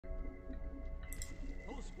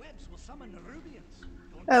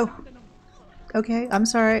Oh, okay. I'm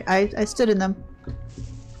sorry. I stood in them.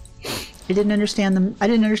 I didn't understand them. I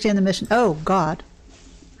didn't understand the mission. Oh, God.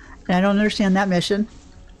 And I don't understand that mission.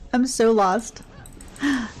 I'm so lost.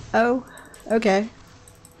 Oh, okay.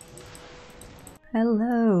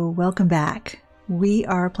 Hello, welcome back. We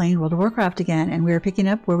are playing World of Warcraft again, and we are picking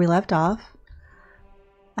up where we left off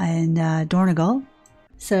in Dornagal.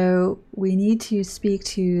 So we need to speak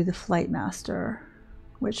to the Flight Master,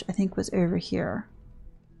 which I think was over here.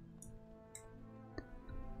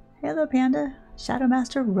 Hello, Panda. Shadow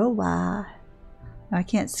Master Rowa. No, I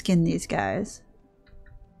can't skin these guys.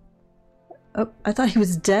 Oh, I thought he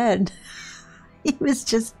was dead. He was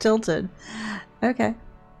just tilted. Okay.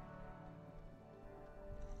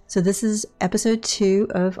 So this is episode 2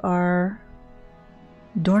 of our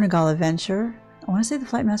Dornagal adventure. I want to say the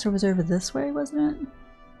Flight Master was over this way, wasn't it?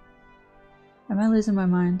 Am I losing my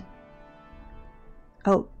mind?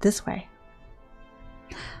 Oh, this way.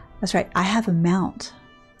 That's right. I have a mount.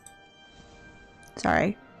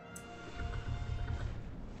 Sorry.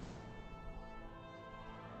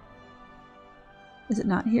 Is it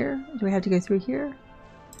not here? Do we have to go through here?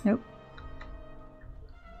 Nope.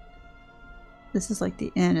 This is like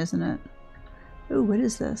the inn, isn't it? Oh, what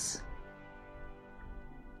is this?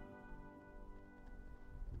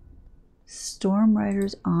 Storm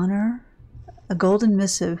Rider's Honor. A golden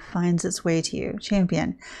missive finds its way to you.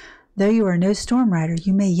 Champion. Though you are no Storm Rider,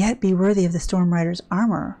 you may yet be worthy of the Storm Rider's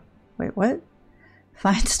armor. Wait, what?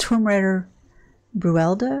 Find Storm Rider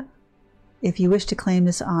Bruelda if you wish to claim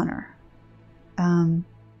this honor.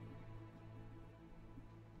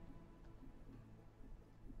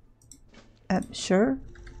 Sure.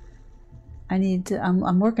 I need to,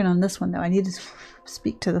 I'm working on this one though. I need to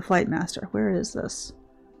speak to the Flight Master. Where is this?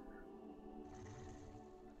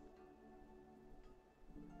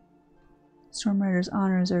 Storm Rider's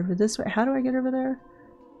Honor is over this way. How do I get over there?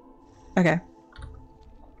 Okay.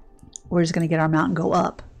 We're just gonna get our mount and go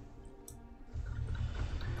up.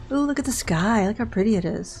 Ooh, look at the sky. Look how pretty it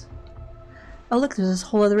is. Oh look, there's this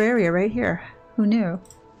whole other area right here. Who knew?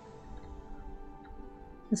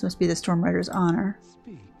 This must be the Storm Rider's Honor.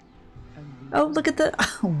 Oh, look at the...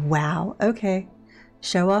 wow, okay.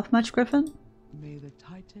 Show off much, Griffin? May the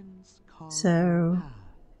Titans so...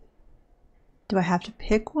 do I have to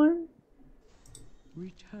pick one?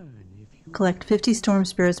 Return if you collect 50 Storm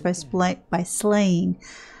Spirits by slaying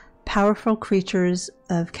powerful creatures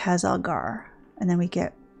of Khazalgar. And then we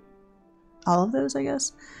get all of those, I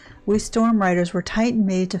guess? We Storm Riders were Titan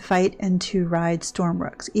made to fight and to ride Storm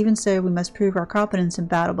Rooks. Even so, we must prove our competence in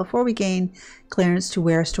battle before we gain clearance to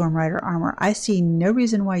wear Storm Rider armor. I see no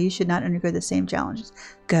reason why you should not undergo the same challenges.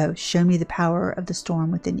 Go, show me the power of the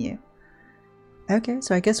storm within you. Okay,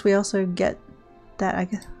 so I guess we also get that. I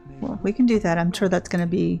guess, well, we can do that. I'm sure that's going to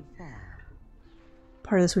be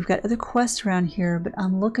part of this. We've got other quests around here, but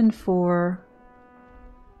I'm looking for...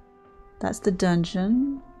 that's the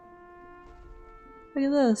dungeon. Look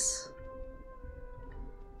at this.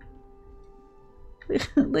 Look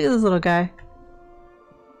at this little guy.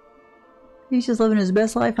 He's just living his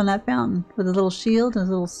best life on that fountain with his little shield and his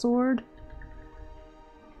little sword.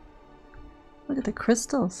 Look at the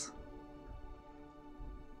crystals.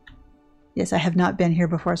 Yes, I have not been here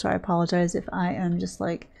before, so I apologize if I am just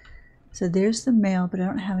like... so there's the mail, but I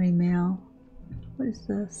don't have any mail. What is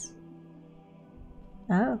this?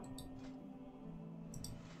 Oh.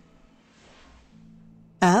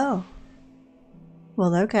 Oh.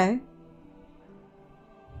 Well, okay.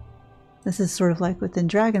 This is sort of like within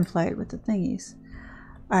Dragonflight with the thingies.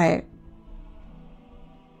 Alright.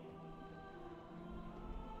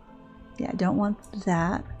 Yeah, I don't want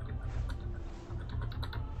that.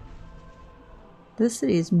 This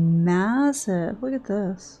city is massive. Look at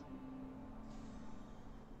this.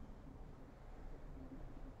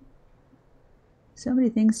 So many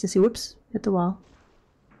things to see. Whoops, hit the wall.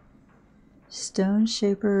 Stone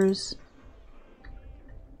Shapers.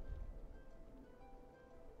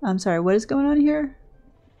 I'm sorry, what is going on here?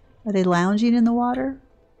 Are they lounging in the water?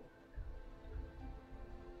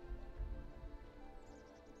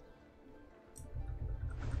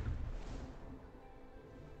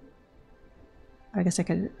 I guess I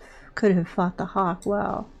could have fought the hawk.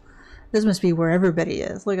 Wow. This must be where everybody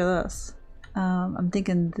is. Look at this. I'm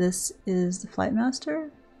thinking this is the Flight Master.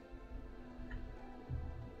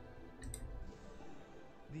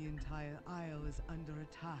 The entire isle is under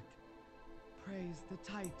attack. Praise the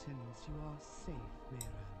Titans, you are safe, Mayrand.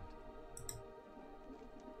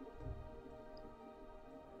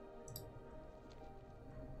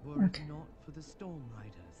 Were it not for the Storm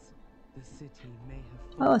Riders, the city may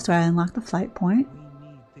have fallen. Oh, so I unlocked the flight point. We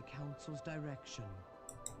need the Council's direction.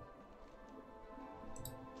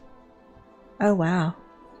 Oh, wow.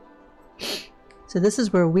 So this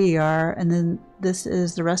is where we are, and then this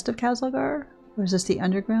is the rest of Kazalgar? Or is this the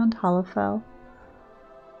underground? Hollowfell?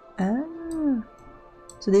 Oh.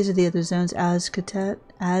 So these are the other zones. Azkahet.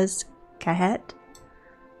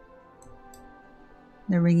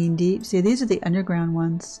 The Ringing Deep. See, these are the underground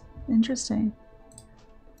ones. Interesting.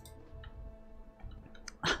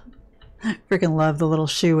 Freaking love the little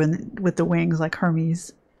shoe with the wings like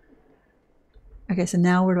Hermes. Okay, so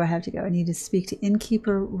now where do I have to go? I need to speak to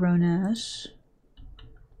Innkeeper Ronesh.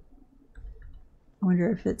 I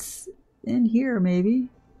wonder if it's in here, maybe.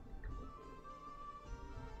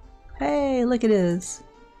 Hey, look, it is.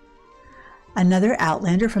 Another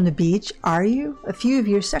outlander from the beach, are you? A few of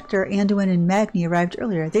your sector, Anduin and Magni, arrived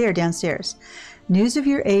earlier. They are downstairs. News of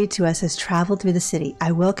your aid to us has traveled through the city.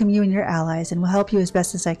 I welcome you and your allies and will help you as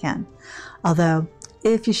best as I can. Although,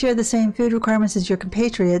 if you share the same food requirements as your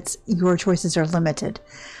compatriots, your choices are limited.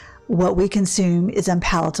 What we consume is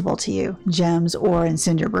unpalatable to you. Gems, ore, and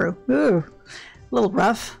cinder brew. Ooh, a little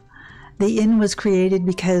rough. The inn was created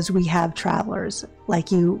because we have travelers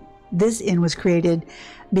like you. This inn was created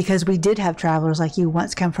because we did have travelers like you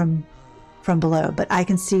once come from below, but I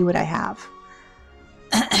can see what I have.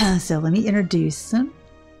 So let me introduce them.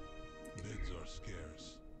 Beds are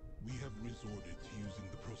scarce. We have resorted to using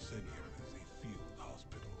the proscenium as a field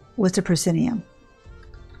hospital. What's a proscenium?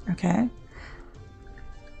 Okay.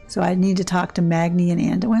 So I need to talk to Magni and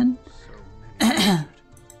Anduin.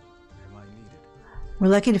 We're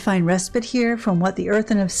lucky to find respite here. From what the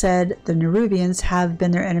Earthen have said, the Nerubians have been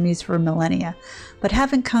their enemies for millennia, but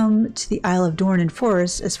haven't come to the Isle of Dorn and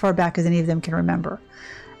Forest as far back as any of them can remember.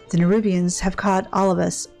 The Nerubians have caught all of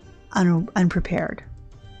us unprepared.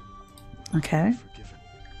 Okay.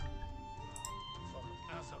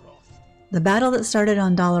 The battle that started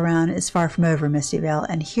on Dalaran is far from over, Mistyvale,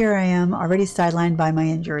 and here I am, already sidelined by my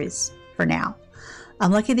injuries, for now.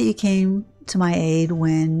 I'm lucky that you came to my aid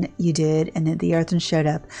when you did, and that the Earthen showed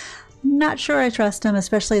up. Not sure I trust him,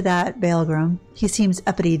 especially that Baelgrim. He seems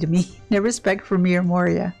uppity to me. No respect for me or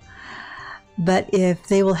Moria. But if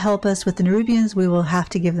they will help us with the Nerubians, we will have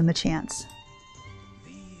to give them a chance.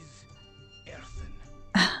 These Earthen,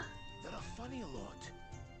 they're a funny lot.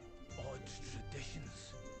 Odd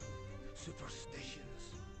traditions, superstitions.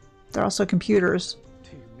 They're also computers.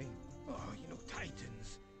 Oh, you know,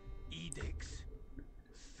 titans, edicts,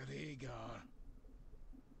 Thragar.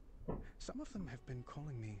 Some of them have been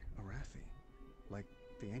calling me Arathi, like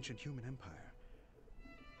the ancient human empire.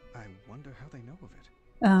 I wonder how they know of it.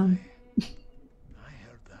 I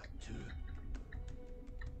heard that too.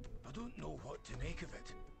 I don't know what to make of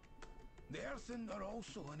it. The Earthen are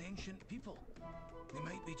also an ancient people. They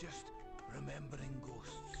might be just remembering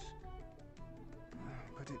ghosts.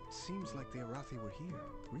 But it seems like the Arathi were here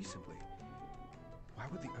recently. Why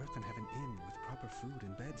would the Earthen have an inn with proper food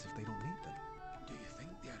and beds if they don't need them? Do you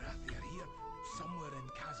think the Arathi are here, somewhere in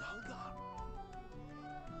Kazalgar?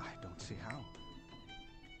 I don't see how.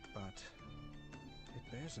 But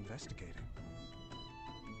it bears investigating.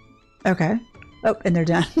 Okay. Oh, and they're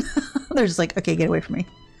done. They're just like, okay, get away from me.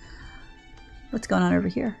 What's going on over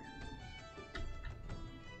here?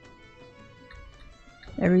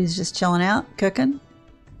 Everybody's just chilling out, cooking.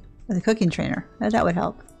 Or the cooking trainer. That would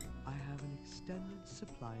help. I have an extended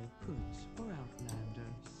supply of fruits for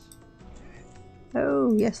outlanders.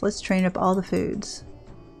 Oh, yes, let's train up all the foods.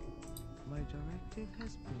 My directive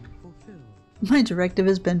has been fulfilled. My directive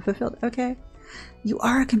has been fulfilled. Okay. You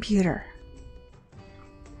are a computer.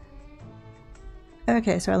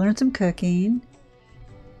 Okay, so I learned some cooking.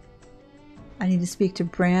 I need to speak to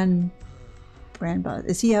Brandbuzz.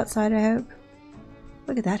 Is he outside, I hope?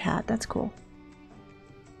 Look at that hat. That's cool.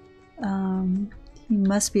 He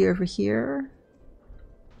must be over here.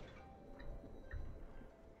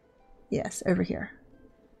 Yes, over here.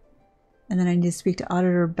 And then I need to speak to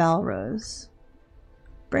Auditor Balrose.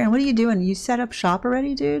 Bran, what are you doing? You set up shop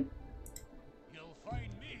already, dude? You'll find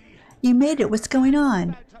me. You made it. What's going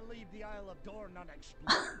on? About to leave the Isle of Dorn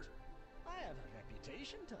unexplored. I have a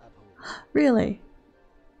reputation to uphold. Really?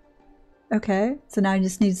 Okay, so now I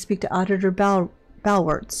just need to speak to Auditor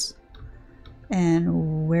Balwarts.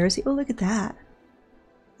 And where is he? Oh, look at that.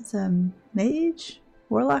 It's a mage?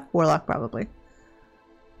 Warlock? Warlock, probably.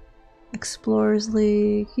 Explorers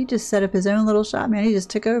League. He just set up his own little shop, man. He just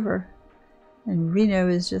took over. And Reno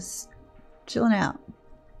is just chilling out.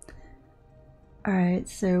 Alright,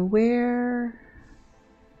 so where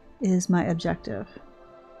is my objective?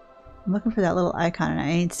 I'm looking for that little icon and I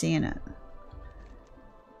ain't seeing it.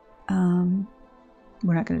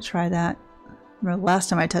 We're not going to try that. Remember last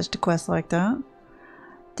time I touched a quest like that.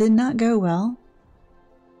 Did not go well.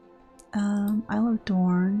 Isle of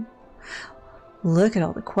Dorn. Look at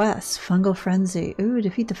all the quests. Fungal Frenzy. Ooh,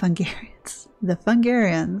 defeat the Fungarians. The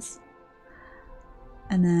Fungarians.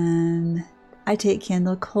 And then I take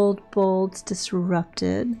Candle. Cold Bolts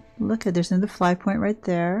disrupted. Look at, there's another fly point right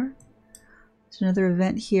there. There's another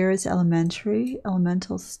event here. It's elementary.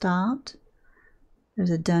 Elemental stopped. There's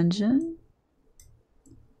a dungeon.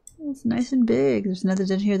 It's nice and big. There's another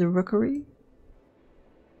dungeon here, the Rookery.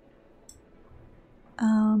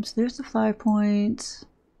 So there's the fly point.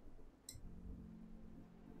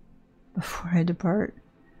 Before I depart.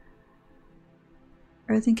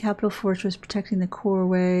 Earthen Capital Fortress protecting the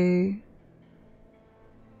Coreway.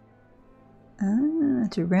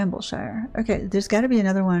 To Rambleshire. Okay, there's got to be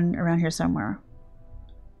another one around here somewhere.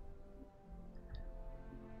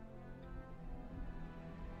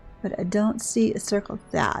 But I don't see a circle.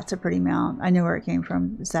 That's a pretty mount. I know where it came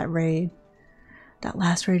from. It's that raid. That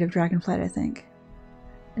last raid of Dragonflight, I think.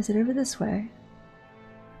 Is it over this way?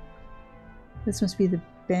 This must be the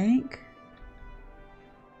bank.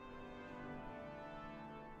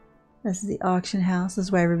 This is the auction house. This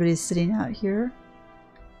is why everybody's sitting out here.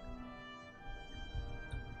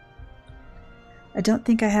 I don't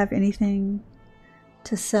think I have anything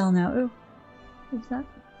to sell now. Oh, what's that?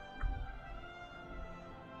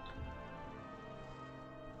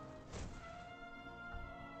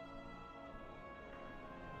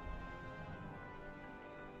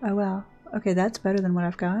 Oh wow. Okay, that's better than what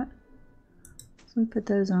I've got. So we put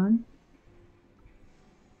those on.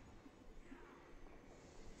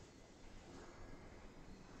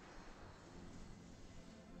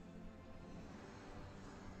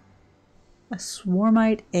 A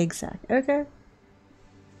Swarmite egg sack. Okay.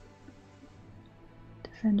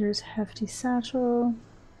 Defender's hefty satchel.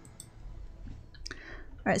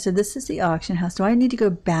 Alright, so this is the auction house. Do I need to go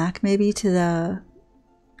back maybe to the...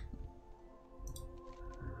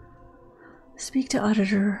 Speak to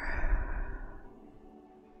auditor.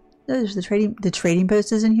 Oh, there's the trading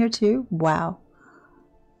post is in here too. Wow.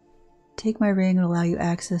 Take my ring and allow you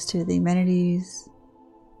access to the amenities.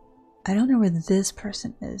 I don't know where this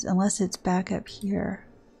person is unless it's back up here.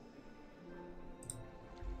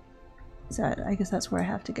 So I guess that's where I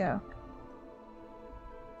have to go.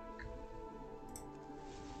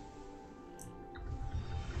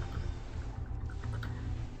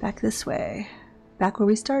 Back this way. Back where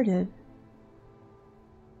we started.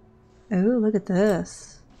 Oh, look at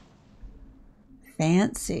this.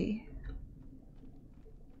 Fancy.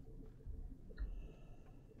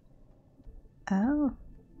 Oh.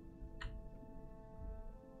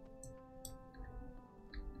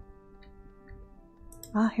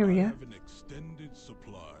 Ah, here we go. I have an extended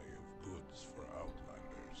supply of goods for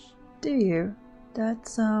outlanders. Do you?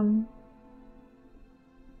 That's, I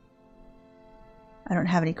don't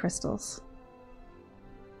have any crystals.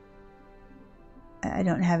 I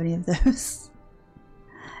don't have any of those.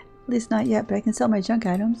 At least not yet, but I can sell my junk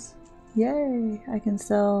items. Yay! I can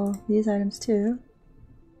sell these items too.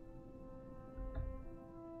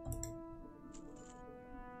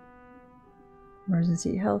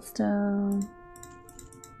 Emergency health stone.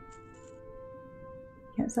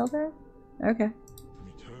 Can't sell that? Okay.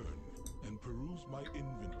 Return and peruse my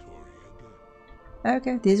inventory again.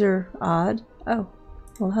 Okay, these are odd. Oh,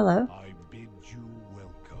 well, hello. I bid you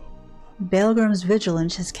welcome. Baelgrim's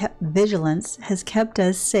vigilance has kept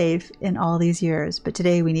us safe in all these years, but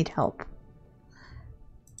today we need help.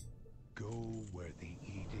 Go where the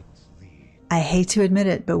edicts lead. I hate to admit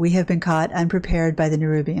it, but we have been caught unprepared by the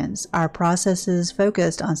Nerubians. Our processes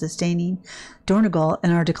focused on sustaining Dornagal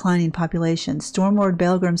and our declining population. Stormlord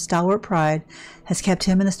Baelgrim's stalwart pride has kept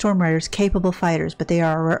him and the Storm Riders capable fighters, but they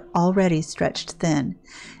are already stretched thin,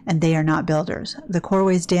 and they are not builders. The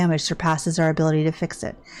Coreway's damage surpasses our ability to fix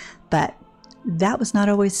it. But that was not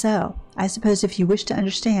always so. I suppose if you wish to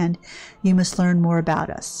understand, you must learn more about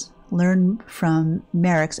us. Learn from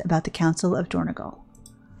Merrick's about the Council of Dornagal.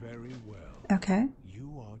 Very well. Okay.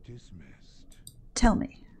 You are dismissed. Tell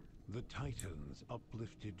me. The Titans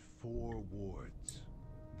uplifted 4 wards.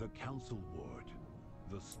 The Council Ward,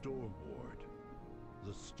 the Storm Ward,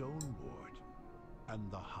 the Stone Ward, and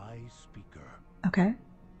the High Speaker. Okay.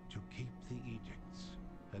 To keep the edicts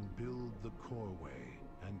and build the Coreway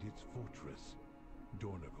and its fortress,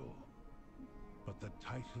 Dornagal. But the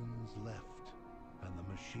Titans left, and the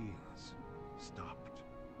machines stopped.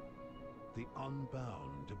 The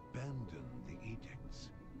Unbound abandoned the edicts,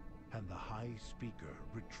 and the High Speaker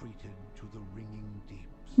retreated to the Ringing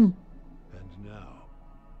Deeps. And now,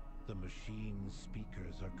 the machine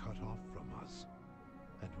speakers are cut off from us,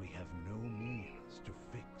 and we have no means to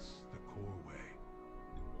fix the Coreway.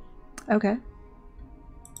 Okay.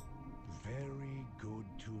 Very good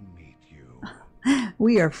to meet you.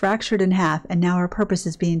 We are fractured in half, and now our purpose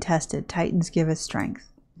is being tested. Titans give us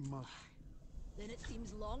strength. Then it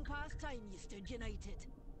seems long past time you stood united.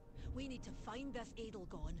 We need to find this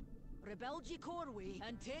Edelgon, rebuild your coreway,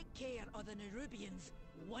 and take care of the Nerubians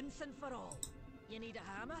once and for all. You need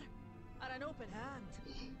a hammer or an open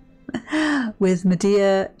hand? With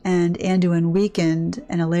Medea and Anduin weakened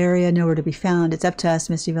and Ilaria nowhere to be found, it's up to us,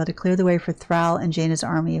 Mistyville, to clear the way for Thrall and Jaina's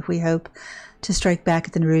army if we hope to strike back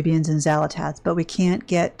at the Nerubians and Xalatath. But we can't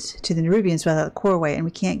get to the Nerubians without the coreway, and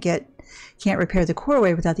we can't repair the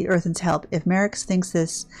coreway without the Earthen's help. If Merrick thinks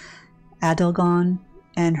this Adelgon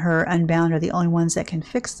and her Unbound are the only ones that can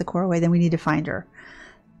fix the coreway, then we need to find her.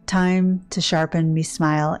 Time to sharpen me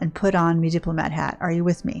smile and put on me diplomat hat. Are you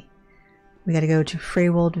with me? We gotta go to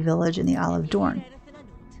Freywold village in the Isle of Dorn.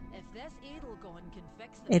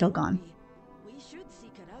 Edelgon. We should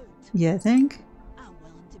seek her out. You think? I'm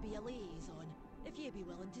willing to be a liaison, if you be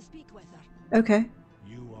willing to speak with her. Okay.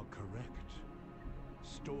 You are correct.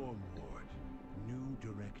 Stormward, new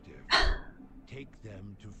directive. Take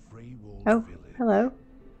them to Freywold Oh, village. hello.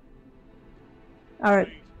 Alright.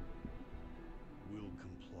 Will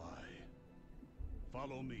comply.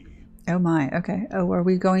 Follow me. Oh my, okay. Oh, are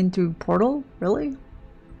we going through portal? Really?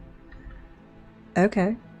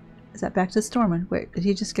 Okay. Is that back to Stormwind? Wait, did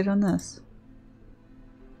he just get on this?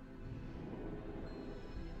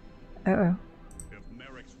 Uh-oh. If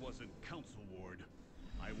Merrick's wasn't council ward,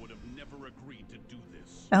 I would have never agreed to do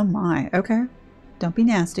this. Oh my, okay. Don't be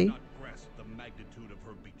nasty. Not grasp the magnitude of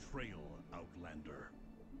her betrayal, Outlander.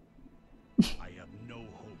 I have no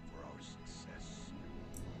hope for our success.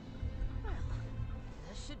 Well,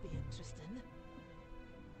 this should be interesting.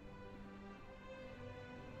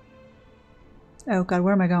 Oh god,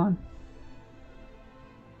 where am I going?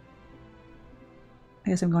 I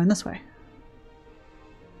guess I'm going this way.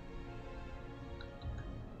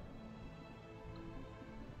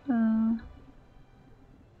 Uh,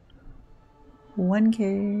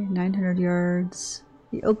 1K, 900 yards.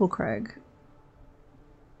 The Opal Crag.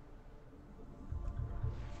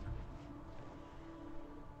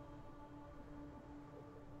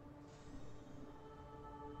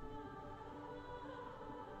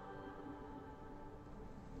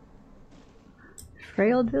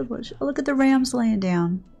 Freywold village. Oh, look at the rams laying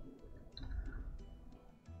down.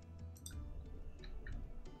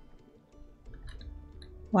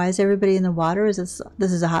 Why is everybody in the water? Is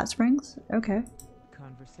this is a hot springs? Okay.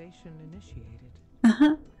 Conversation initiated.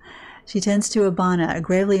 Uh-huh. She tends to Abana, a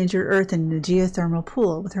gravely injured Earth in a geothermal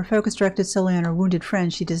pool. With her focus directed solely on her wounded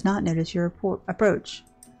friend, she does not notice your approach.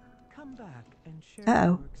 Come back and share Uh-oh.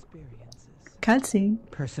 your experiences. Cutscene.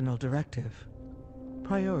 Personal directive.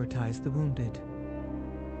 Prioritize the wounded.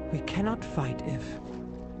 We cannot fight if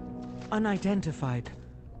unidentified.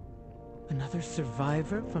 Another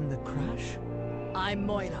survivor from the crash? I'm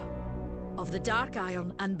Moira, of the Dark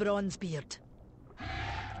Iron and Bronzebeard.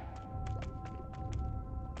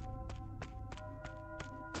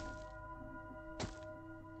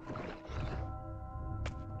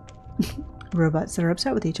 Robots that are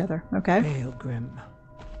upset with each other. Okay. Pilgrim.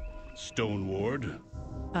 Stone Ward,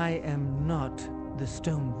 I am not the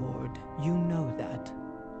Stone Ward. You know that.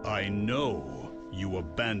 I know you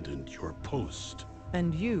abandoned your post.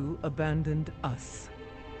 And you abandoned us.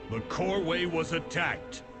 The coreway was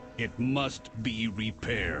attacked. It must be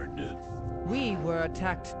repaired. We were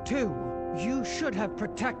attacked too. You should have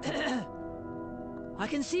protected. I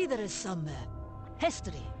can see there is some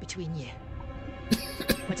history between you.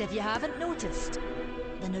 But if you haven't noticed,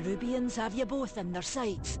 the Nerubians have you both in their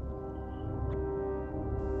sights.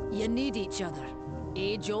 You need each other,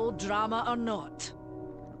 age-old drama or not.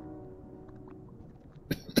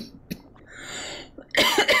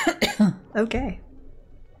 Okay.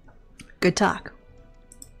 Good talk.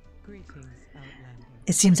 Greetings, Outlander.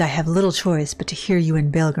 It seems I have little choice but to hear you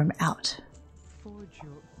and Belgrim out. Forge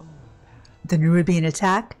your own path. The Nerubian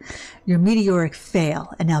attack, your meteoric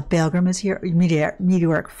fail, and now Belgrim is here.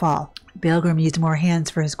 Meteoric fall. Belgrim used more hands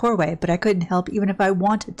for his coreway, but I couldn't help even if I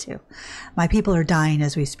wanted to. My people are dying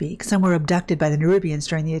as we speak. Some were abducted by the Nerubians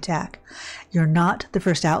during the attack. You're not the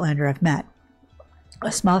first Outlander I've met.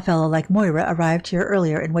 A small fellow like Moira arrived here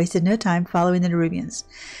earlier and wasted no time following the Nerubians.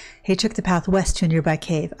 He took the path west to a nearby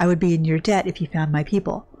cave. I would be in your debt if you found my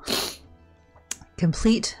people. Now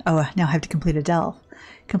I have to complete a delve.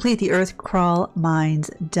 Complete the Earth Crawl Mines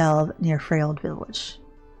delve near Freywold village.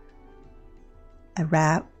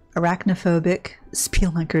 Arachnophobic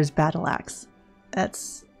Spelunker's battle axe.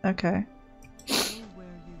 That's okay. Go where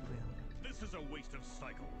you will. This is a waste of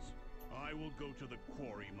cycles. I will go to the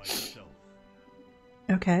quarry myself.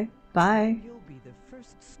 Okay. Bye. You'll be the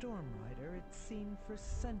first storm rider it's seen for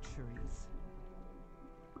centuries.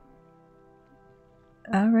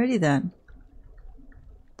 Alrighty then.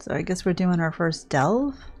 So I guess we're doing our first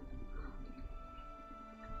delve.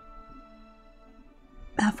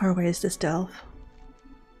 How far away is this delve?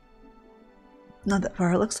 Not that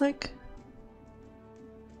far, it looks like.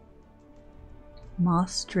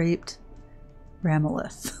 Moss-draped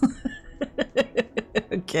Ramolith.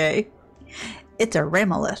 Okay. It's a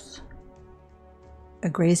Ramolith. A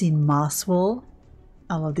grazing moss wool.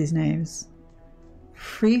 I love these names.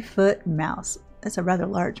 Free-foot mouse. That's a rather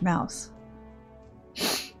large mouse.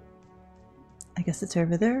 I guess it's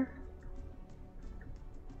over there.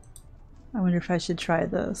 I wonder if I should try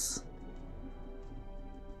this.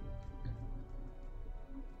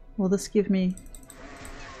 Will this give me...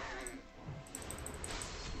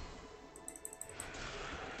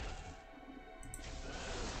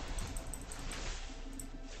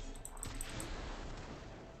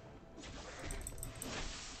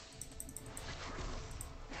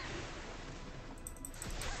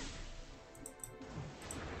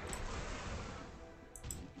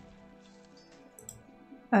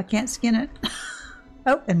 I can't skin it.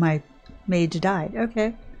 Oh, and my mage died.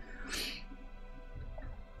 Okay.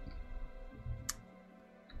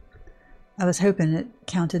 I was hoping it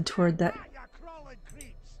counted toward that.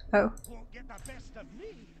 Oh.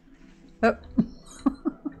 Oh.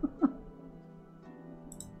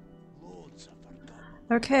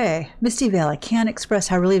 Okay. Misty Vale, I can't express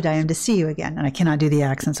how relieved I am to see you again, and I cannot do the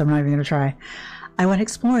accent, so I'm not even going to try. I went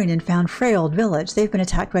exploring and found Freyald Village. They've been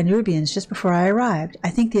attacked by Nerubians just before I arrived. I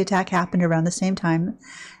think the attack happened around the same time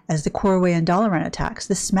as the Corway and Dalaran attacks.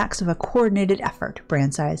 This smacks of a coordinated effort,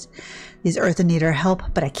 Bran sighs. These Earthen need our help,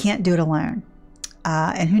 but I can't do it alone.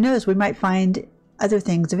 And who knows, we might find other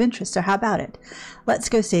things of interest, so how about it? Let's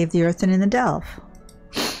go save the Earthen in the Delve.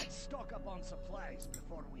 Let's stock up on supplies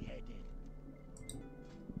before we head in.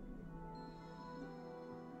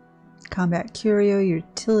 Combat Curio,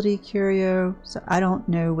 Utility Curio. So I don't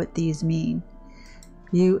know what these mean.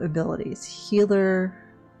 View abilities. Healer.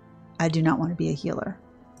 I do not want to be a healer.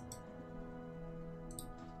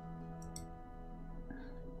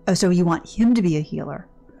 Oh, so you want him to be a healer.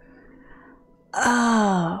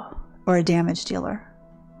 Oh. Or a damage dealer.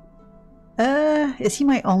 Is he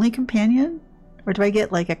my only companion? Or do I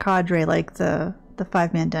get like a cadre like the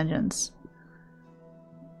 5-man dungeons?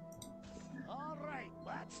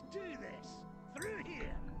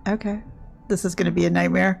 Okay. This is going to be a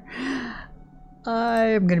nightmare. I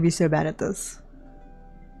am going to be so bad at this.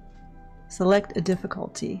 Select a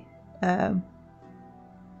difficulty. How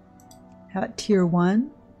about tier 1?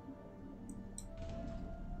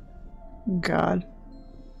 God.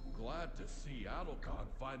 Glad to see Adalcon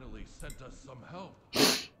finally sent us some help.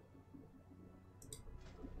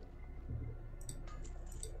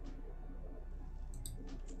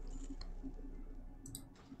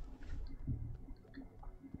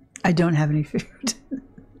 I don't have any food.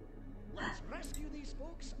 Let's rescue these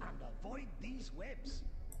folks and avoid these webs.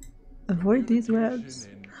 Avoid these webs.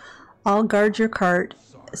 I'll guard your cart.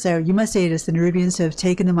 So you must aid us. The Nerubians have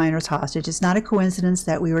taken the miners hostage. It's not a coincidence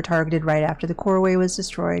that we were targeted right after the Corway was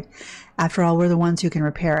destroyed. After all, we're the ones who can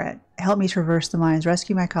repair it. Help me traverse the mines,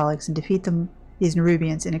 rescue my colleagues, and defeat these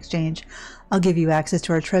Nerubians. In exchange, I'll give you access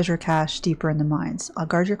to our treasure cache deeper in the mines. I'll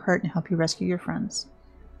guard your cart and help you rescue your friends.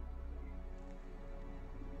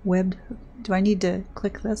 Webbed. Do I need to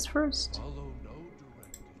click this first? Follow no directives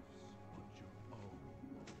but your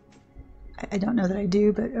own. I don't know that I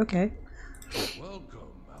do, but okay. Welcome,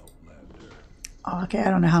 Outlander. Oh, okay, I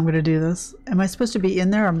don't know how I'm going to do this. Am I supposed to be in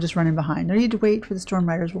there or I'm just running behind? No need to wait for the Storm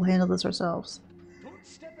Riders. We'll handle this ourselves. Don't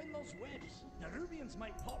step in those webs. Nerubians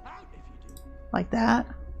might pop out if you do. Like that?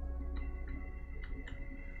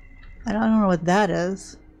 I don't know what that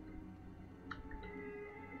is.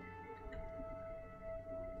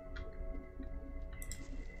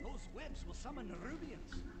 Those webs will summon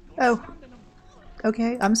Nerubians. Oh.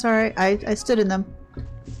 Okay, I'm sorry. I stood in them.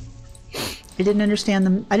 I didn't understand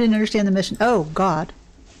them. I didn't understand the mission. Oh, God.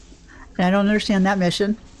 And I don't understand that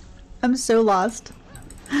mission. I'm so lost.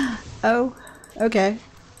 Oh, okay.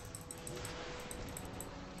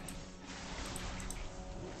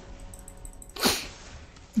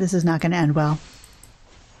 This is not going to end well.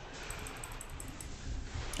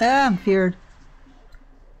 Ah, I'm feared.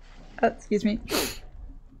 Oh, excuse me.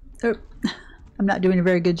 Oh, I'm not doing a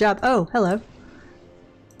very good job. Oh, hello.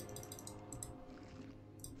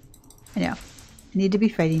 I know. I need to be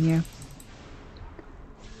fighting you.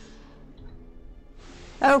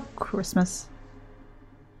 Oh, Christmas.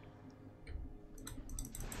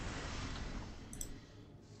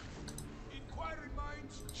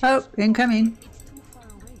 Oh, incoming.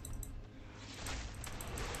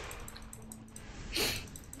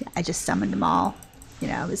 Yeah, I just summoned them all. You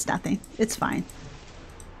know, it's nothing. It's fine.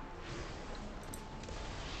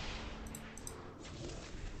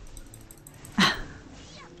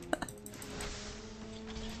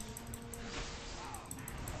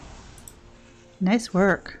 Nice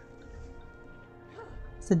work.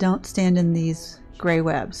 So don't stand in these gray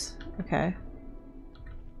webs. Okay.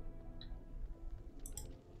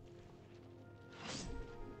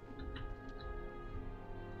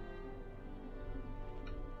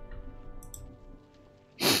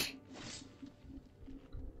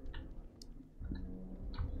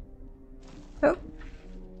 Oh.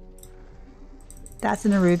 That's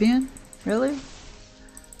an Arubian? Really?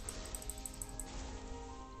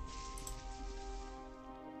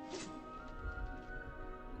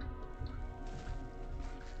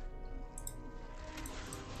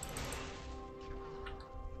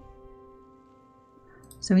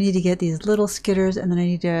 So we need to get these little skitters, and then I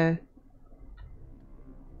need to...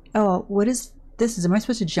 Oh, what is this? Am I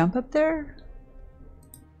supposed to jump up there?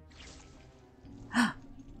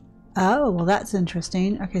 Oh, well that's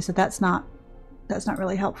interesting. Okay, so that's not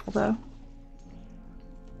really helpful though.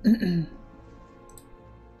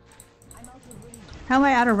 How am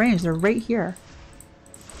I out of range? They're right here.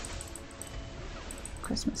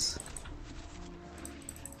 Christmas.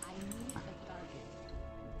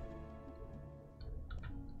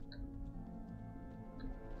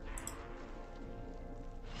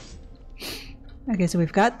 Okay, so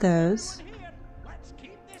we've got those.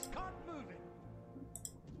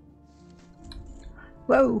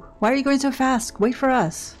 Whoa, why are you going so fast? Wait for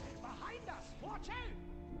us.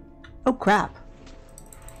 Oh crap.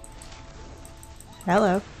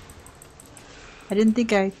 Hello. I didn't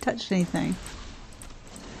think I touched anything.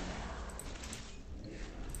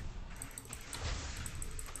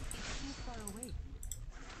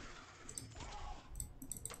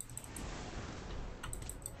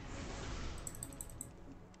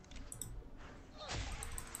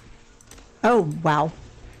 Oh, wow.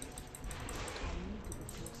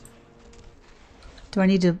 Do I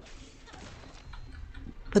need to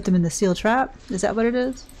put them in the steel trap? Is that what it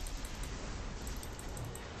is?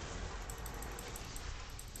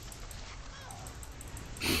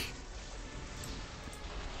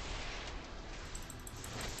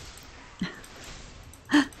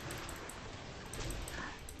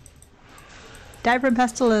 Die from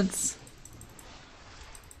pestilence.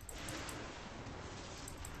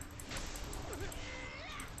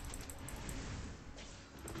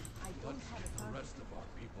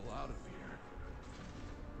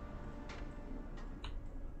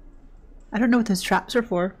 I don't know what those traps are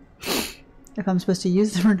for. If I'm supposed to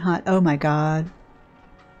use them or not. Oh my god.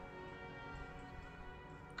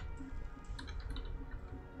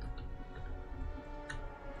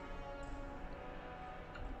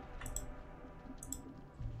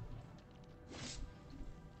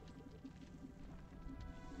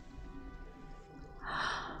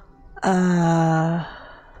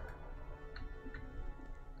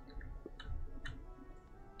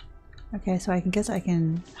 Okay, so I guess I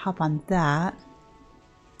can hop on that.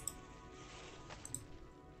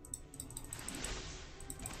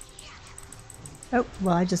 Oh,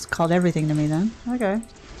 well I just called everything to me then. Okay.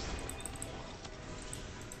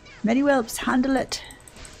 Many whelps, handle it!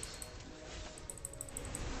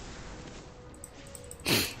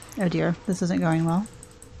 Oh dear, this isn't going well.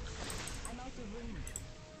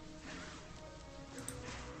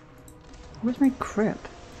 Where's my crib?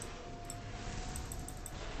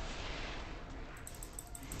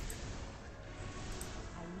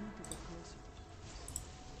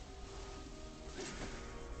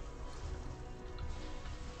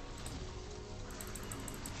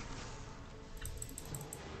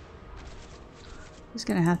 Just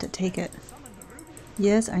gonna have to take it.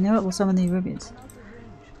 Yes, I know it will summon the Rubians,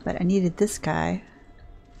 but I needed this guy.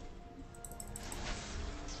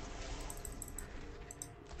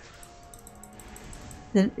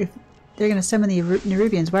 Then if they're gonna summon the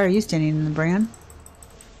Nerubians, why are you standing in the brand?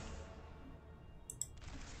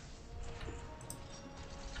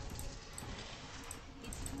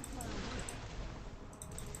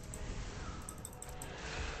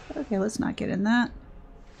 Okay, let's not get in that.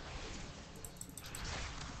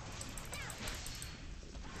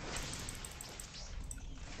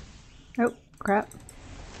 Oh, crap.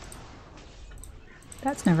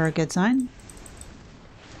 That's never a good sign.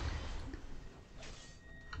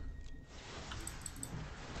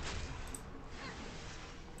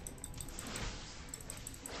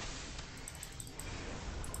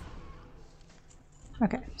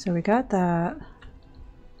 Okay, so we got that.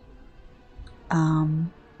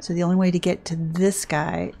 So the only way to get to this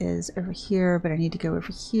guy is over here, but I need to go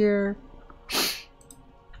over here.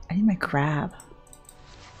 I need my grab.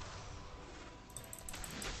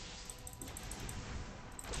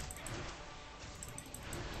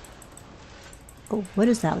 Oh, what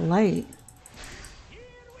is that light?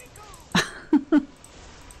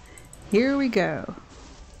 Here we go.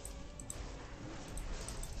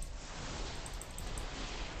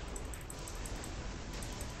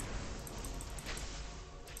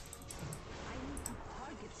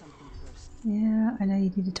 Yeah, I know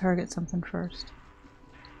you need to target something first.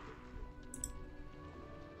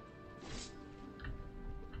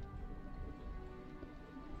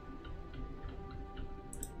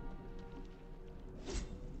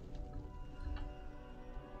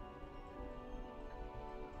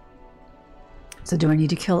 So do I need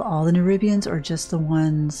to kill all the Nerubians or just the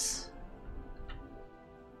ones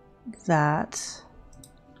that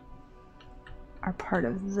are part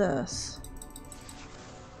of this?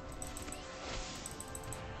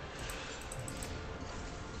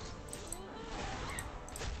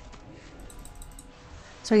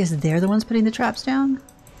 So I guess they're the ones putting the traps down?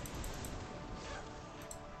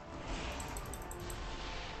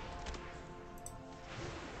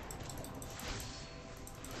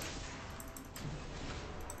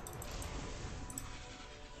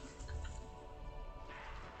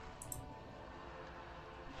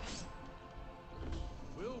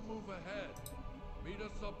 We'll move ahead. Meet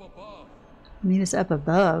us up above. Meet us up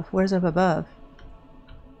above? Where's up above?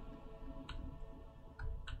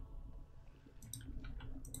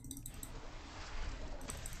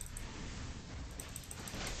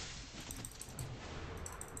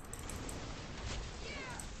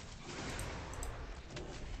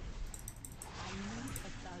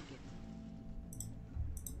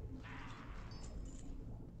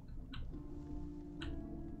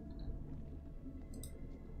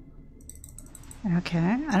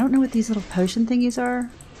 Okay, I don't know what these little potion thingies are.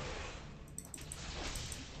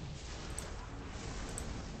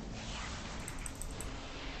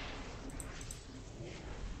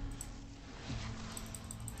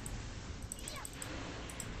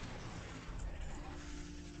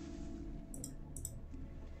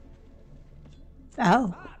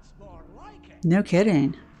 Oh, no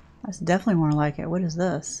kidding. That's definitely more like it. What is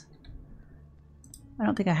this? I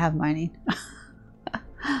don't think I have mining.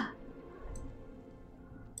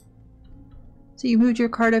 So you moved your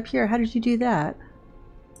card up here. How did you do that?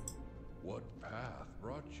 What path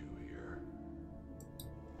brought you here?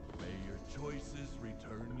 May your choices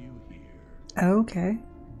return you here. Okay.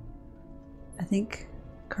 I think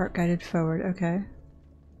cart guided forward. Okay.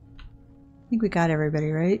 I think we got everybody,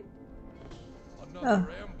 right? Another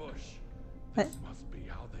ambush. I, This must be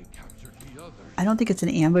how they captured the others. I don't think it's an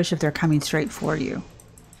ambush if they're coming straight for you.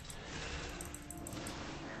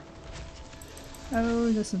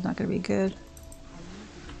 Oh, this is not going to be good.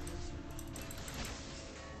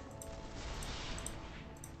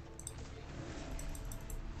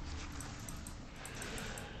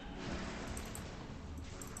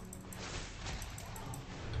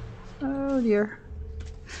 Oh dear.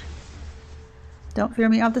 Don't fear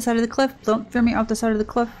me off the side of the cliff. Don't fear me off the side of the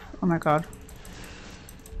cliff. Oh my god.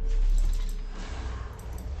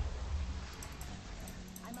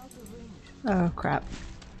 Oh crap.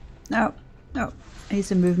 No. No. I need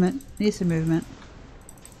some movement. I need some movement.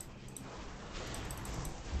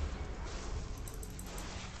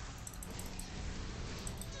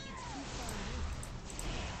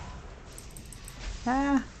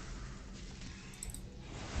 Ah.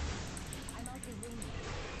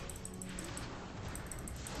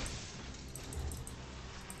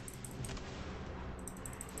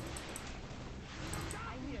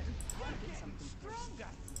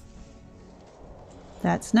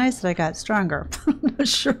 That's nice that I got stronger. I'm not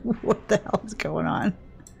sure what the hell is going on.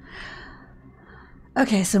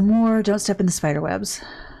 Okay, some more don't step in the spider webs.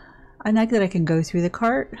 I like that I can go through the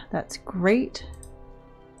cart. That's great.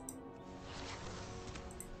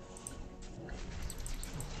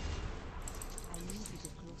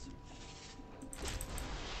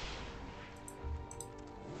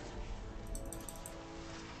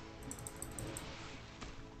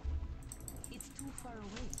 It's too far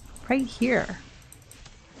away. Right here.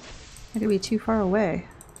 I could be too far away.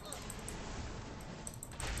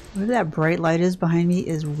 Whatever that bright light is behind me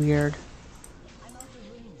is weird. I'm out of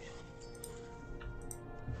range.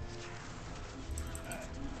 It's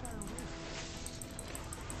too far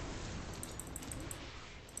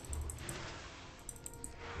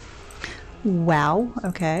away. Wow,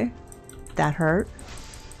 okay. That hurt.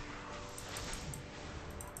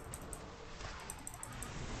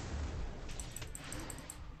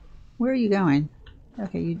 Where are you going?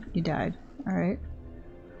 Okay, you died. Alright.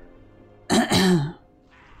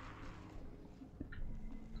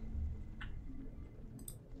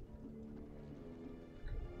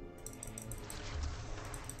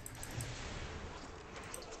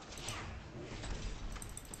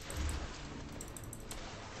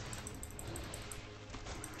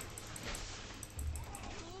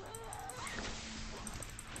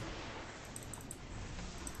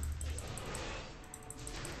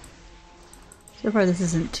 So far this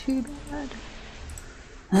isn't too bad.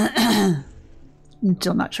 I'm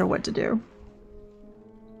still not sure what to do.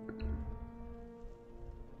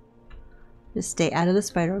 Just stay out of the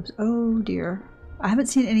spider webs. Oh dear. I haven't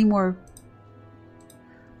seen any more.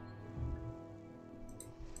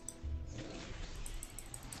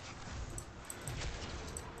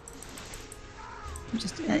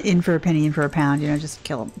 Just in for a penny, in for a pound, you know, just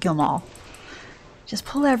kill them all. Just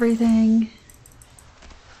pull everything.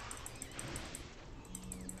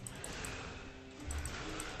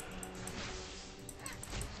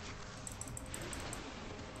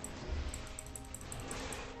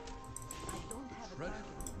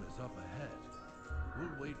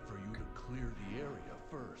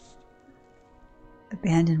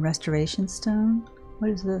 Abandoned restoration stone. What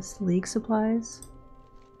is this? League supplies?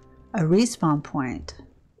 A respawn point.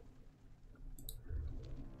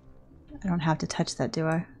 I don't have to touch that, do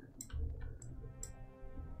I?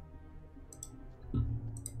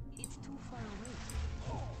 It's too far away.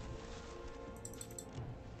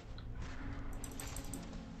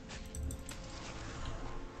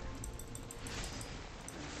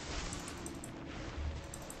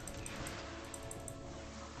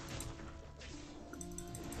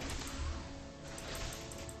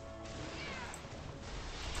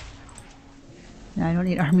 No, I don't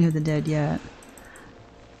need Army of the Dead yet.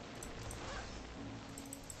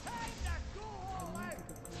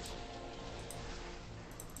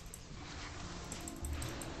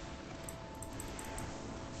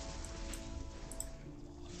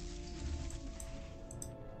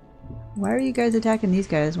 Why are you guys attacking these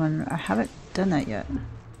guys when I haven't done that yet? I'm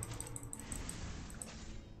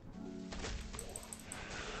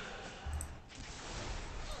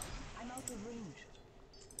out of range.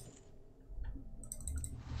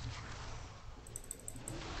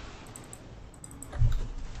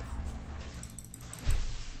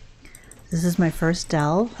 This is my first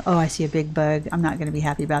delve. Oh, I see a big bug. I'm not going to be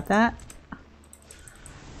happy about that.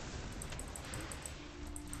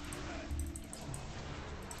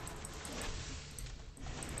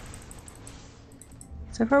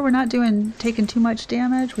 So far we're not taking too much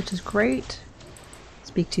damage, which is great.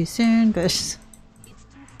 Speak too soon, but It's too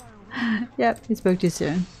far away. yep, he spoke too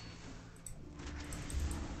soon.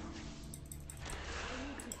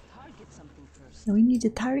 I need to target something first. So we need to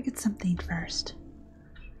target something first.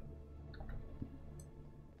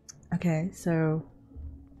 Okay, so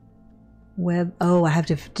web. Oh, I have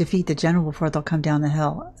to defeat the general before they'll come down the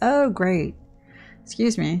hill. Oh, great.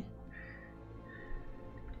 Excuse me.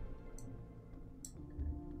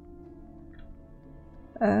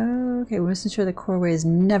 Okay, we must ensure the coreway is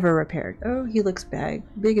never repaired. Oh, he looks big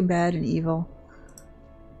and bad and evil.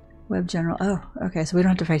 Web general. Oh, okay, so we don't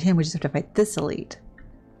have to fight him. We just have to fight this elite.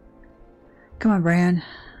 Come on, Bran.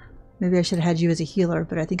 Maybe I should have had you as a healer,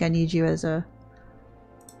 but I think I need you as a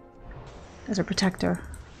protector.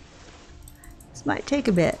 This might take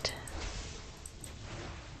a bit.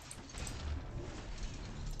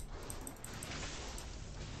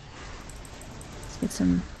 Let's get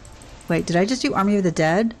some... Wait, did I just do Army of the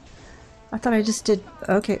Dead? I thought I just did...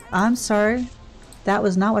 Okay, I'm sorry. That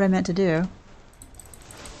was not what I meant to do.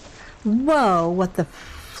 Whoa, what the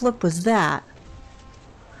flip was that?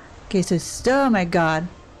 Okay, so... Oh my god.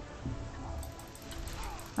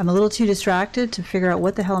 I'm a little too distracted to figure out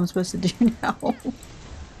what the hell I'm supposed to do now.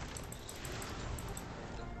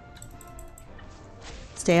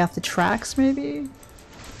 Stay off the tracks, maybe?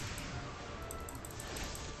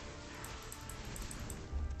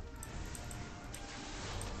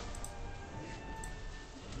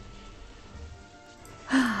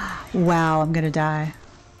 Wow, I'm gonna die.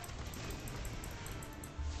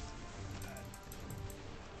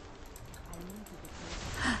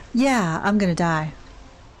 Yeah, I'm gonna die.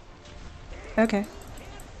 Okay.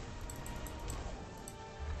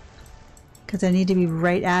 Because I need to be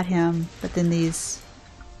right at him, but then these...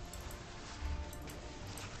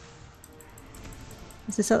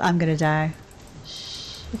 Is this... I'm gonna die.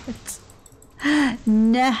 Shit.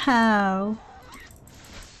 No!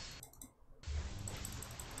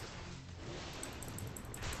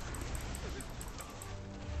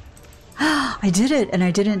 I did it, and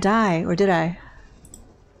I didn't die, or did I?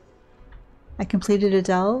 I completed a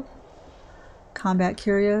delve. Combat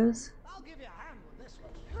curios. I'll give you a hand with this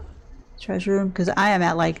one. Treasure room, because I am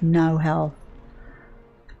at like no health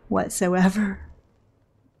whatsoever.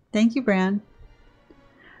 Thank you, Bran.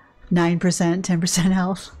 9%, 10%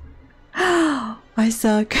 health. I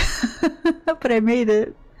suck. But I made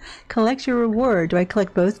it. Collect your reward. Do I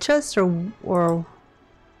collect both chests or...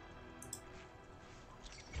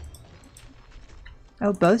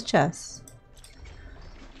 Oh, both chests.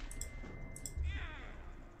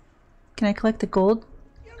 Can I collect the gold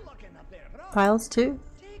piles too?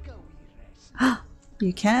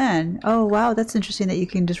 You can. Oh wow, that's interesting that you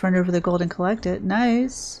can just run over the gold and collect it.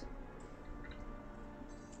 Nice.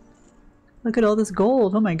 Look at all this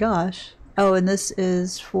gold. Oh my gosh. Oh, and this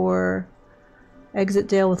is for exit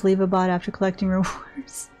Dale with Leave a Bot after collecting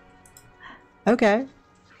rewards. Okay.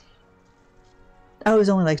 Oh, it was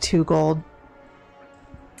only like 2 gold.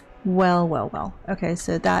 Well, well, well. Okay,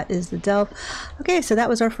 so that is the delve. Okay, so that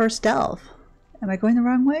was our first delve. Am I going the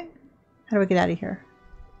wrong way? How do I get out of here?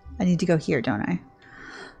 I need to go here, don't I?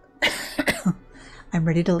 I'm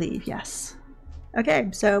ready to leave, yes. Okay,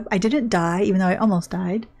 so I didn't die, even though I almost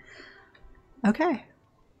died. Okay.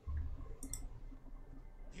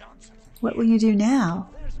 What will you do now?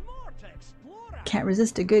 Can't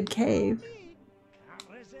resist a good cave.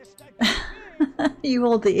 You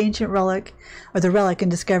hold the ancient relic, or the relic,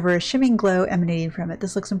 and discover a shimmering glow emanating from it.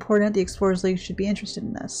 This looks important. The Explorers League should be interested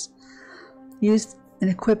in this. Use and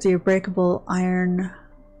equip the unbreakable iron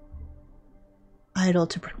idol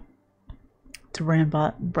to brand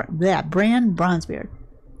Bronzebeard.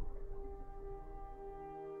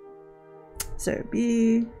 So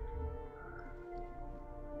B.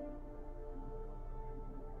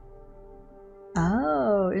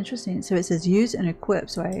 Oh, interesting. So it says use and equip.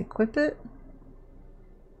 So I equip it?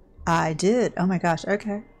 I did. Oh my gosh.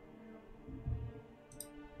 Okay.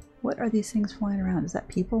 What are these things flying around? Is that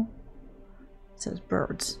people? It says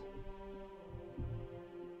birds.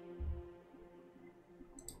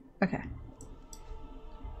 Okay.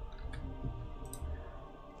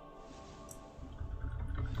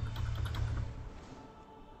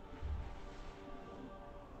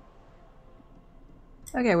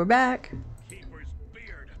 Okay, we're back. Keeper's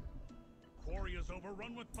beard. Quarry is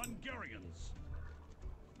overrun with Fungarians.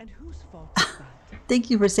 And whose fault is that? Thank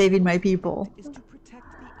you for saving my people. Is to protect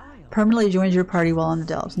the Isle. Permanently joins your party while on the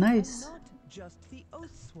delves. Nice. Not just the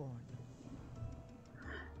Oathsworn.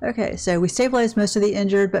 Okay, so we stabilized most of the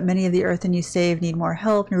injured, but many of the earthen you save need more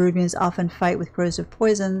help. Nerubians often fight with corrosive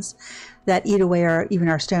poisons that eat away even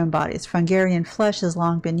our stone bodies. Fungarian flesh has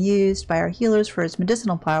long been used by our healers for its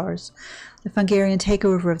medicinal powers. The Fungarian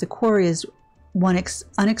takeover of the quarry is one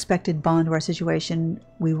unexpected bond to our situation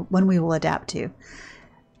one we will adapt to.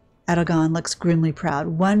 Adelgon looks grimly proud.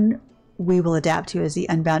 One we will adapt to as the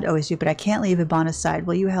Unbound always do, but I can't leave Ibana aside.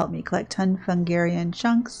 Will you help me collect 10 Fungarian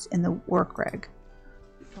chunks in the work reg?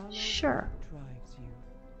 Sure.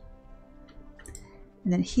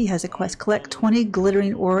 And then he has a quest. Collect 20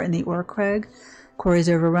 glittering ore in the ore crag. Quarry is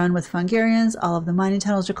overrun with Fungarians. All of the mining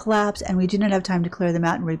tunnels are collapsed, and we do not have time to clear them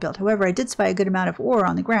out and rebuild. However, I did spy a good amount of ore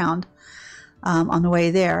on the ground on the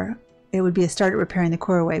way there. It would be a start at repairing the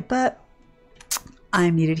quarry, but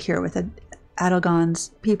I'm needed here with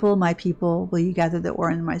Adelgon's people, my people. Will you gather the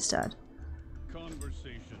ore in my stead?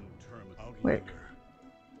 Conversation term Outlander. Wait.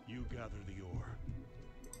 You gather the ore.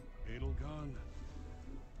 Adelgon,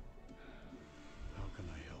 how can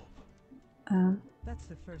I help? That's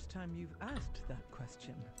the first time you've asked that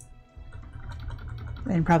question.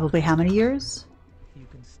 In probably how many years? You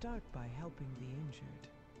can start by helping the injured.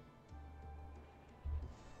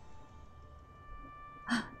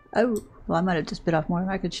 Oh, well, I might have just bit off more than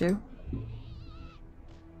I could chew.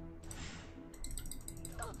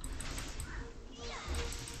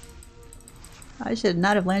 I should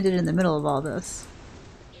not have landed in the middle of all this.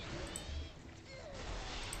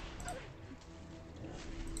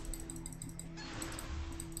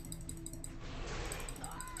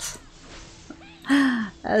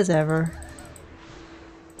 As ever.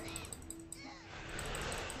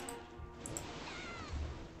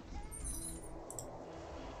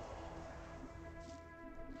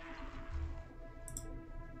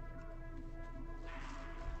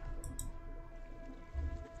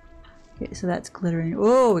 Okay, so that's glittering.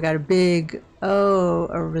 Oh, we got a big, a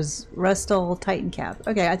Rustal Titan cap.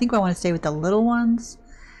 Okay, I think I want to stay with the little ones.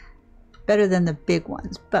 Better than the big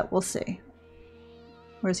ones, but we'll see.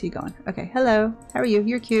 Where's he going? Okay, hello. How are you?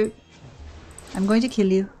 You're cute. I'm going to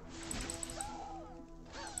kill you.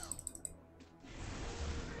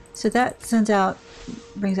 So that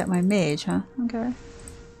brings out my mage, huh? Okay.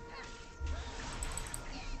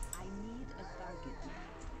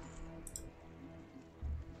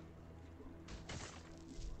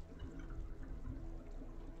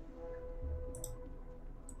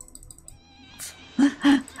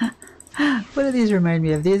 What do these remind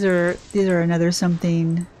me of? These are another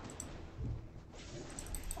something.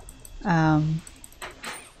 I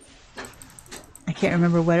can't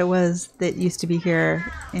remember what it was that used to be here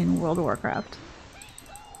in World of Warcraft.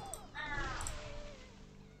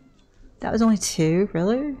 That was only 2,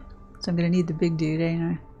 really? So I'm gonna need the big dude, ain't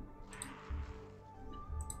I?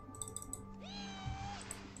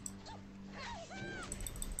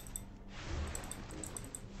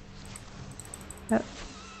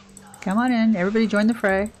 Come on in. Everybody join the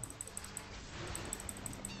fray.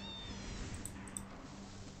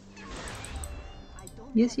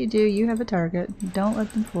 Yes, you do. You have a target. Don't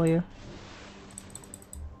let them fool you.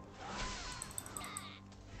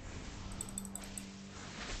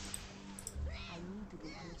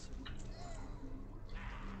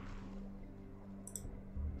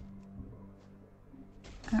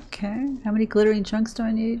 Okay. How many glittering chunks do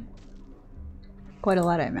I need? Quite a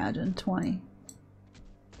lot, I imagine. 20.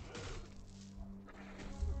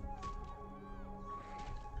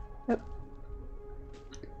 Yep.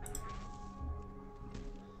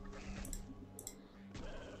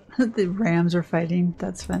 The rams are fighting.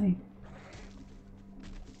 That's funny.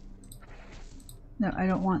 No, I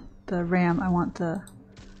don't want the ram. I want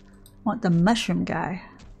the mushroom guy.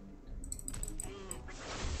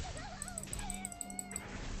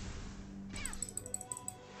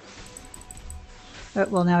 Oh,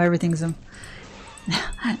 well, now everything's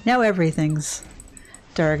now everything's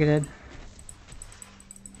targeted.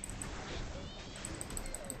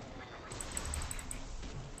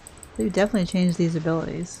 They've definitely changed these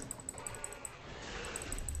abilities.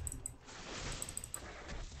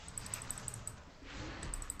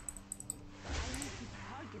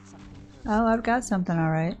 Oh, I've got something,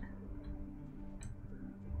 all right.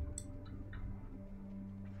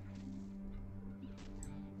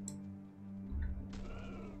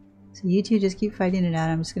 So you two just keep fighting it out.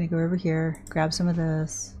 I'm just going to go over here, grab some of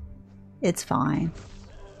this. It's fine.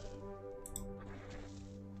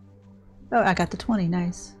 Oh, I got the 20.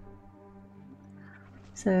 Nice.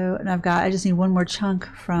 So, and I just need one more chunk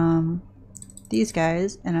from these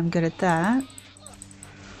guys, and I'm good at that.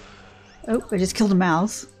 Oh, I just killed a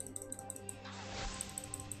mouse.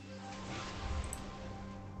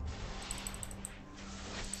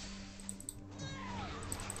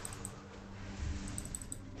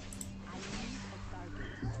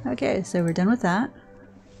 Okay, so we're done with that.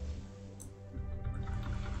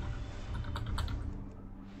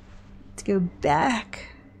 Let's go back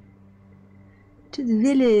to the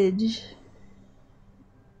village.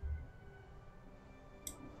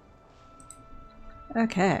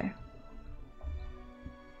 Okay.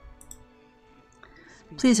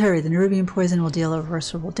 Please hurry. The Nerubian poison will deal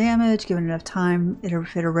irreversible damage. Given enough time, if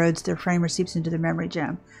it erodes their frame or seeps into their memory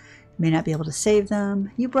gem. You may not be able to save them.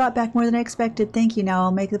 You brought back more than I expected. Thank you. Now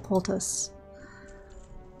I'll make the poultice.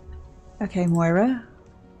 Okay, Moira.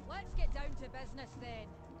 Let's get down to business then.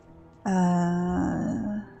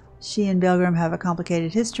 She and Belgrim have a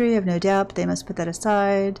complicated history, I've no doubt, but they must put that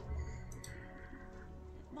aside.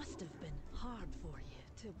 It must have been hard for you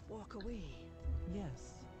to walk away.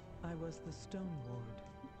 Yes, I was the Stone Ward.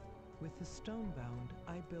 With the Stonebound,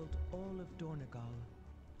 I built all of Dornagal,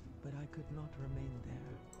 but I could not remain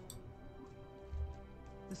there.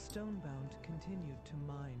 The Stonebound continued to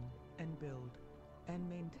mine and build and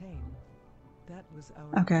maintain. That was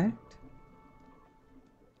our project.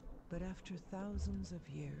 But after thousands of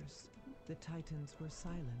years, the Titans were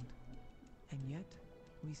silent, and yet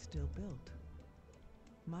we still built.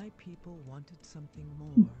 My people wanted something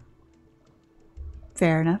more.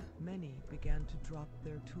 Fair enough. Many began to drop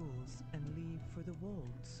their tools and leave for the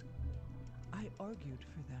wolds. I argued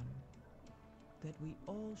for them, that we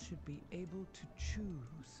all should be able to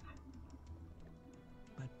choose.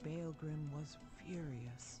 But Baelgrim was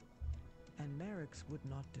furious, and Merrick's would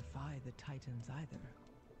not defy the Titans either.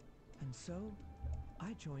 And so,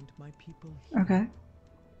 I joined my people here. Okay.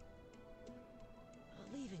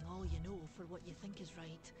 Leaving all you know for what you think is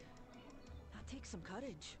right. That takes some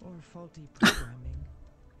courage. Or faulty programming.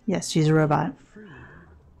 Yes, she's a robot. Free,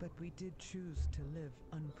 but we did choose to live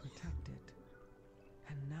unprotected.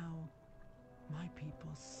 And now, my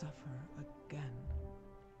people suffer again.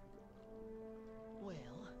 Well,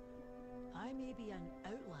 I may be an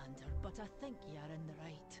outlander, but I think you're in the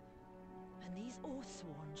right. And these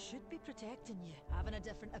Oathsworn should be protecting you. Having a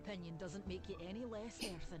different opinion doesn't make you any less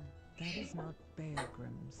earthen. That is not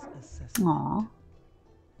Baelgrim's assessment. Aww.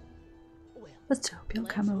 Well, Let's hope you'll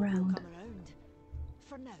come around.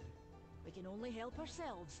 For now, we can only help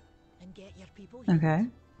ourselves and get your people healed. Okay.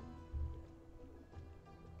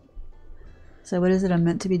 So what is it I'm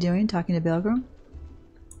meant to be doing? Talking to Baelgrim?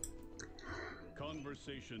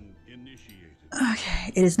 Conversation initiated.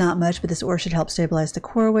 Okay, it is not much, but this ore should help stabilize the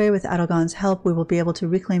coreway. With Adelgon's help, we will be able to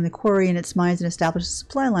reclaim the quarry and its mines and establish a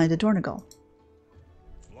supply line to Dornagal.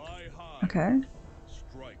 Fly high. Okay.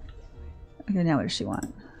 Strike. Okay, now what does she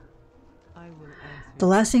want? I will answer. The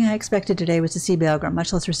last thing I expected today was to see Baelgrim,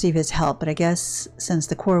 much less receive his help, but I guess since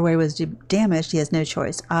the coreway was damaged, he has no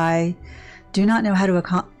choice. I do not know how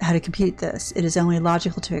to compute this. It is only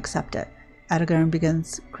logical to accept it. Adelgarn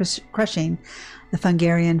begins crushing the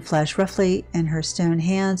Fungarian flesh roughly in her stone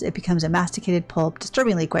hands. It becomes a masticated pulp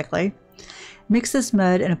disturbingly quickly. Mix this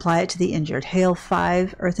mud and apply it to the injured. Hail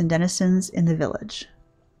 5 earthen denizens in the village.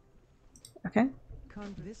 Okay.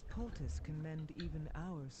 This poultice can mend even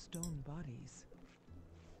our stone bodies.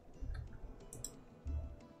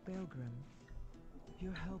 Belgrim,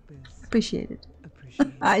 your help is appreciated.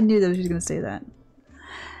 appreciated. I knew that she was going to say that.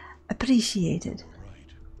 Appreciated.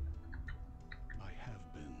 Right. I have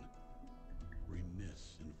been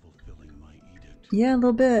remiss in fulfilling my edict. Yeah, a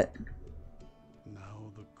little bit.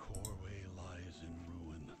 Now the Coreway lies in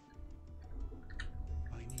ruin.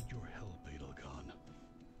 I need your help, Edelgan.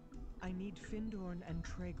 I need Findorn and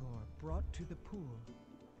Tregor brought to the pool.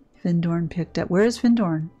 Findorn picked up. Where is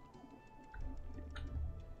Findorn?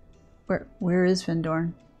 Where is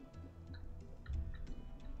Findorn?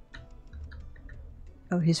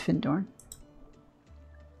 Oh, he's Findorn.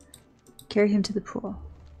 Carry him to the pool.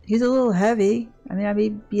 He's a little heavy. I mean, I may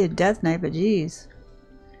be a death knight, but geez.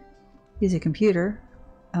 He's a computer.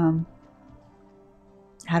 How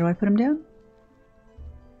do I put him down?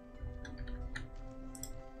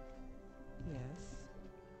 Yes,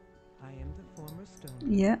 I am the former stone.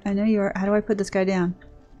 Yeah, I know you are. How do I put this guy down?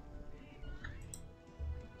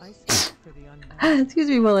 I seek for the unbound, Excuse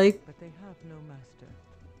me, Willie. but they have no master.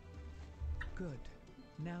 Good.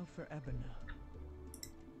 Now for Ebona.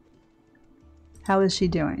 How is she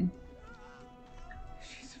doing?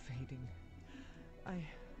 She's fading.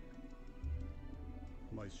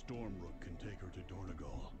 My Stormrook can take her to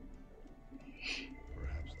Dornagal.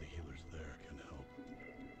 Perhaps the healers there can help.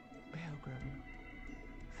 Belgrim,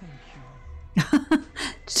 thank you.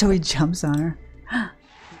 So he jumps on her. The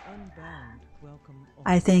unbound welcome all.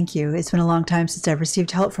 I thank you. It's been a long time since I've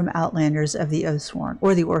received help from Outlanders of the Oathsworn,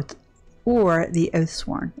 or the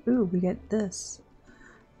Oathsworn. Ooh, we get this.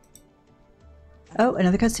 Oh,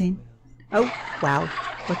 another cutscene. Oh, wow.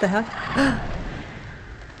 What the heck?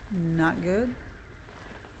 Not good.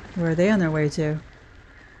 Where are they on their way to?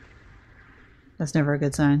 That's never a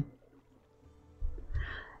good sign.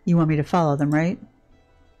 You want me to follow them, right?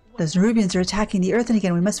 Those Nerubians are attacking the Earthen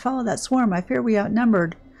again. We must follow that swarm. I fear we are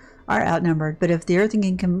outnumbered. But if the Earthen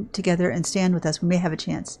can come together and stand with us, we may have a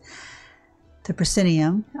chance. The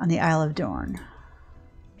Proscenium on the Isle of Dorn.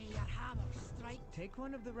 May your hammer strike. Take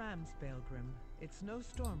one of the rams, Belgrim. It's no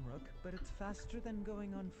Stormrook, but it's faster than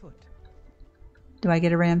going on foot. Do I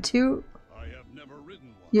get a ram too? I have never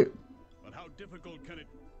ridden one. You. But how difficult can it...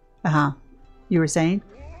 You were saying?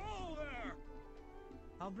 Whoa there!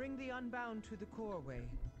 I'll bring the unbound to the Coreway.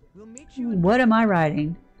 We'll meet you. What am I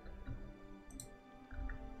riding?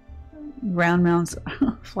 Ground mounts,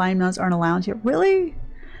 flying mounts aren't allowed here. Really?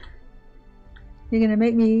 You're gonna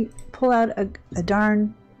make me pull out a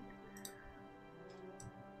darn...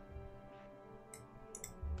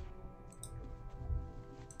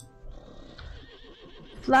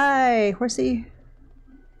 Fly, horsey.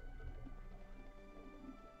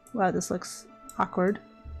 Wow, this looks awkward.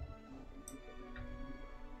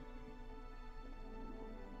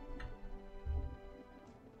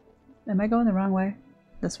 Am I going the wrong way?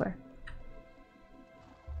 This way.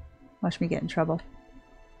 Watch me get in trouble.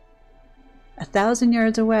 1,000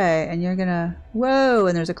 yards away, and you're gonna... Whoa,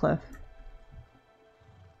 and there's a cliff.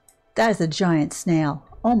 That is a giant snail.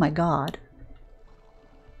 Oh my god.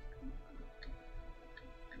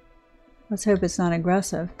 Let's hope it's not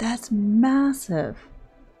aggressive. That's massive.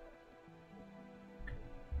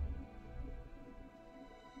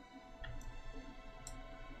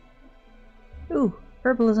 Ooh,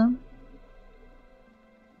 herbalism.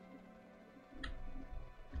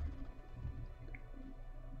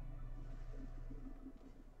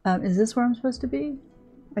 Is this where I'm supposed to be?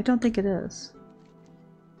 I don't think it is.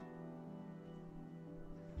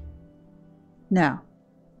 No.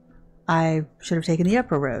 I should have taken the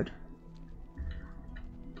upper road.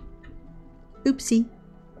 Oopsie.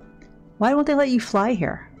 Why won't they let you fly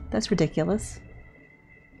here? That's ridiculous.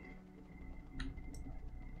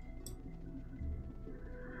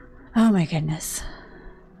 Oh my goodness.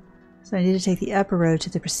 So I need to take the upper road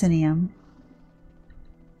to the Proscenium.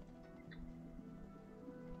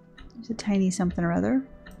 There's a tiny something or other.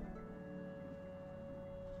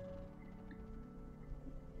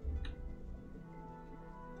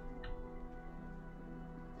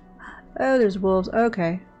 Oh, there's wolves.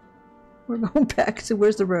 Okay. We're going back to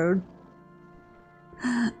where's the road?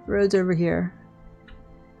 The road's over here.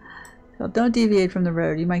 So don't deviate from the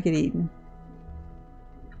road. You might get eaten.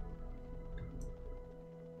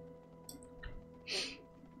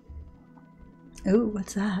 Ooh,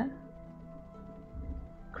 what's that?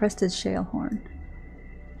 Crested shale horn.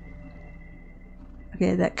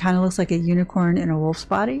 Okay, that kind of looks like a unicorn in a wolf's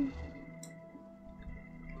body.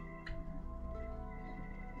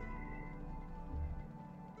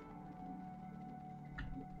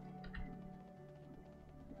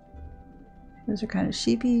 Those are kind of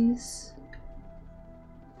sheepies.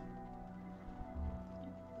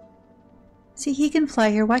 See, he can fly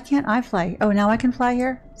here. Why can't I fly? Oh, now I can fly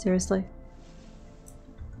here? Seriously?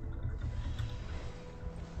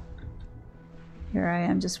 Here I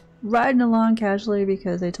am just riding along casually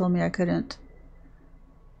because they told me I couldn't.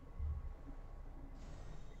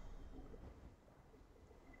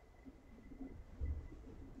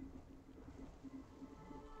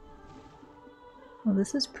 Well,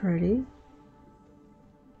 this is pretty.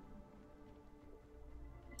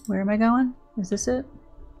 Where am I going? Is this it?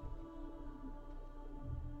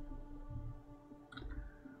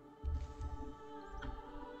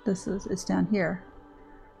 It's down here.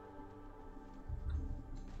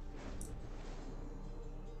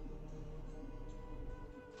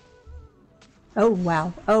 Oh,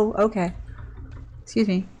 wow. Oh, okay. Excuse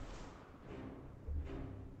me.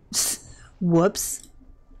 Whoops.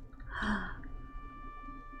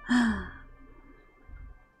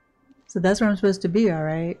 So that's where I'm supposed to be,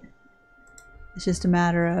 alright. It's just a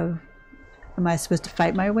matter of, am I supposed to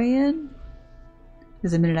fight my way in?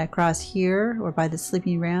 Because the minute I cross here, or by the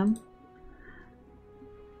sleeping ram,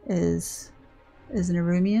 is an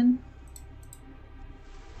Erumian.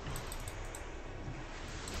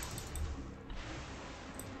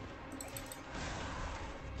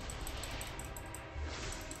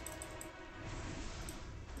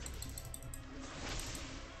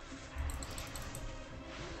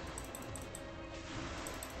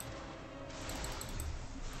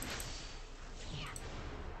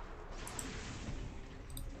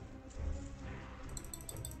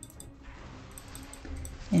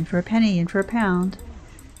 In for a penny, in for a pound.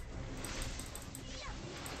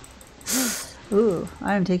 Ooh,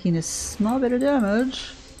 I am taking a small bit of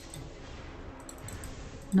damage.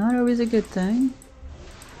 Not always a good thing.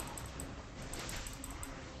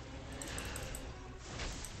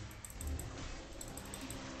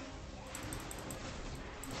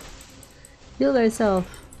 Heal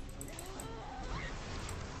thyself.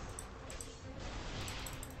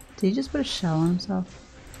 Did he just put a shell on himself?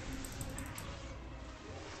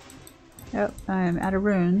 Oh, I am out of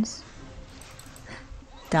runes.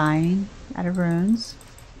 Dying out of runes.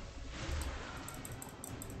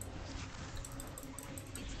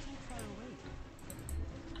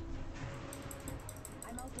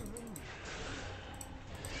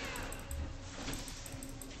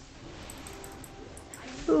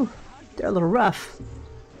 Ooh, they're a little rough.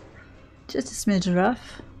 Just a smidge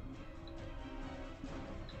rough.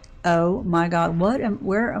 Oh my god,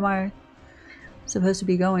 where am I supposed to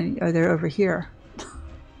be going? Oh, they're over here.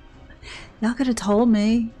 Y'all could have told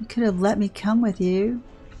me. You could have let me come with you.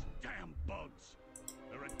 Damn bugs.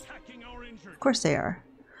 They're attacking our injured. Of course they are.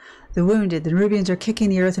 The wounded, the Nerubians are kicking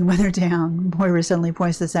the earth and weather down. Moira suddenly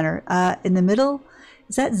points to the center. In the middle,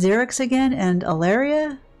 is that Xerix again and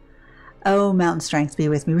Alaria? Oh, mountain strength be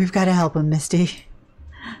with me. We've got to help him, Misty.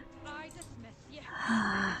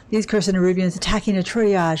 These cursed Nerubians attacking a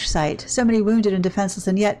triage site. So many wounded and defenseless,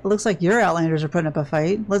 and yet it looks like your Outlanders are putting up a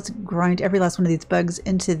fight. Let's grind every last one of these bugs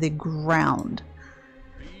into the ground.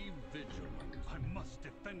 Be vigilant. I must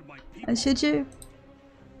defend my people. Should you?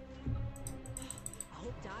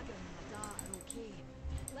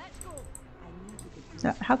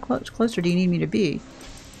 So how closer do you need me to be?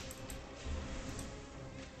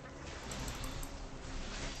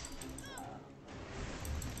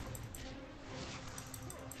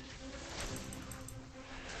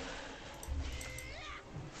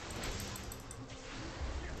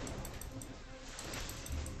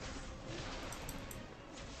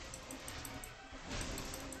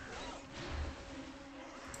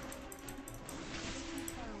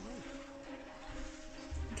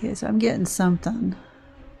 Okay, so I'm getting something.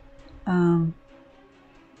 Yeah,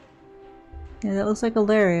 that looks like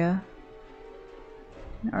Alaria.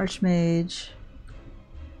 An Archmage.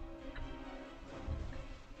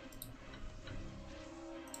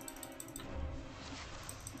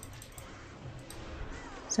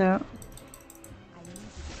 So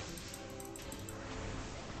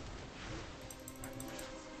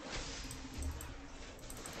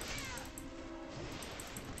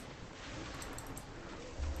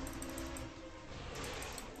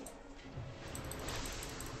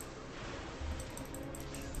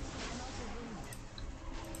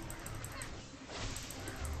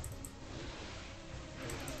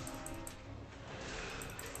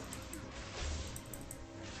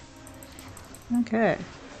okay.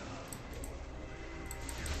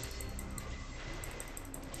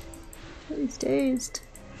 He's dazed.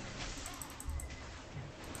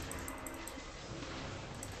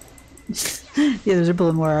 Yeah, there's a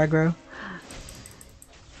bullet more aggro.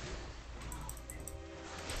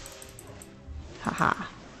 Haha.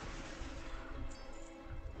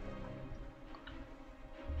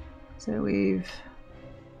 So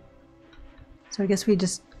I guess we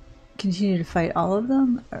just continue to fight all of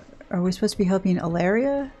them? Are we supposed to be helping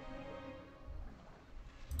Ilaria?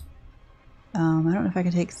 I don't know if I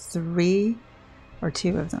can take 3 or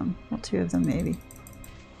 2 of them. Well, 2 of them maybe.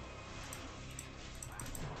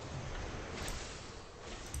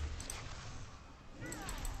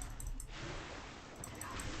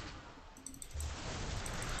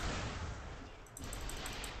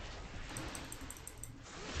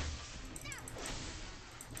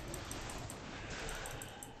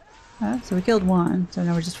 So we killed one, so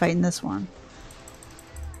now we're just fighting this one.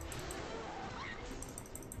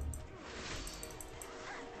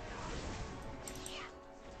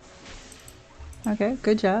 Okay,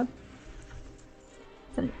 good job.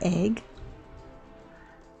 Is that an egg?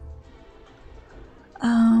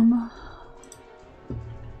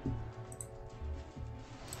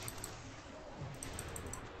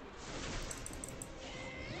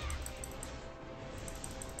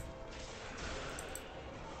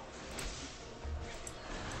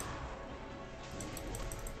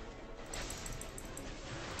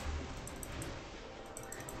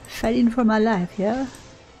 Fighting for my life, yeah?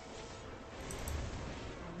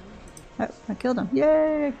 Oh, I killed him.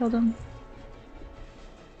 Yay, I killed him.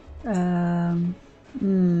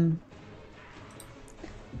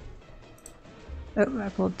 Oh, I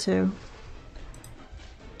pulled 2.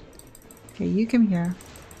 Okay, you come here.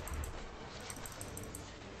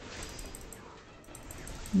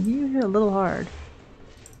 You hit a little hard.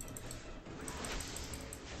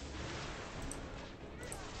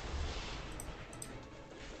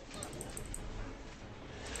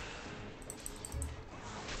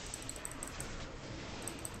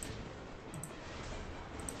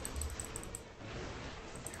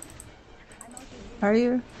 Are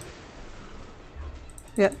you?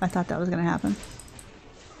 Yep, I thought that was gonna happen.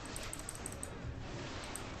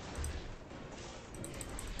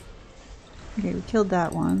 Okay, we killed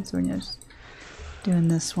that one, so we're just doing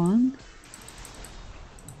this one.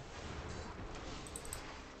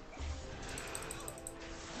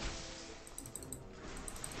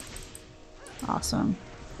 Awesome.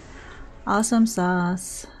 Awesome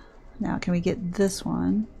sauce. Now can we get this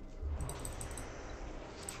one?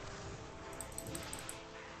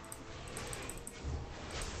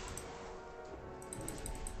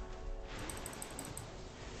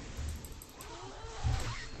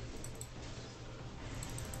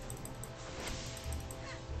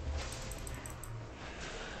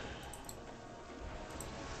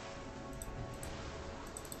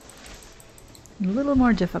 A little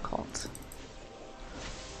more difficult.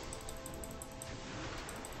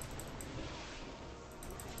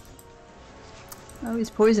 Oh, he's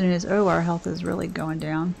poisoning us. Oh, our health is really going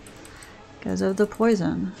down because of the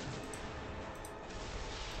poison.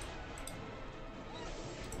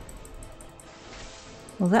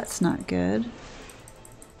 Well, that's not good.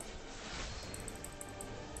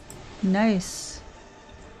 Nice.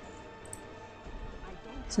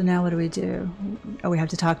 So now what do we do? Oh, we have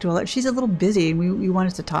to talk to her. She's a little busy and we want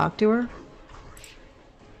us to talk to her.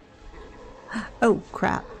 Oh,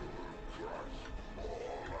 crap.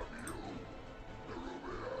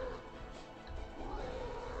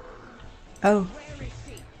 Oh. Where is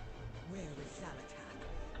she? Where is Zalatan?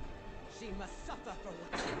 She must suffer for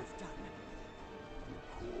what she has done.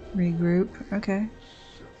 Regroup. Okay.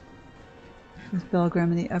 With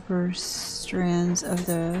Belgram in the upper strands of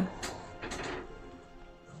the...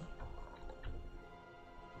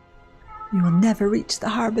 You will never reach the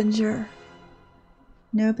Harbinger.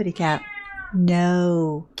 No, kitty cat.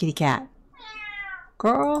 No, kitty cat.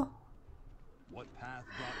 Girl. What path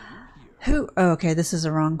brought you here? Who? Oh, okay, this is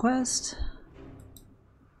a wrong quest.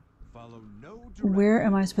 Follow no Where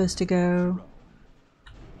am I supposed to go?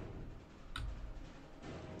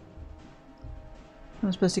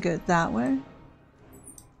 I'm supposed to go that way?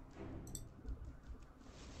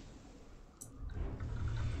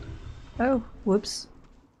 Oh, whoops.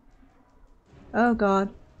 Oh god.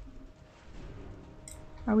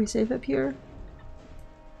 Are we safe up here?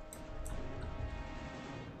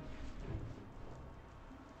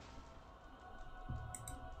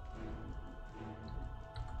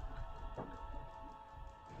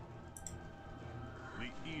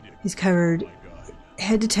 He's covered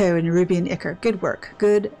head to toe in ruby and ichor. Good work.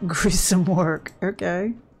 Good gruesome work.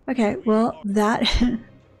 Okay. Okay, well that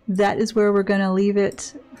that is where we're gonna leave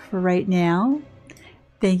it for right now.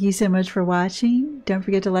 Thank you so much for watching. Don't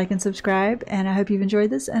forget to like and subscribe, and I hope you've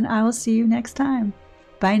enjoyed this, and I will see you next time.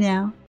 Bye now.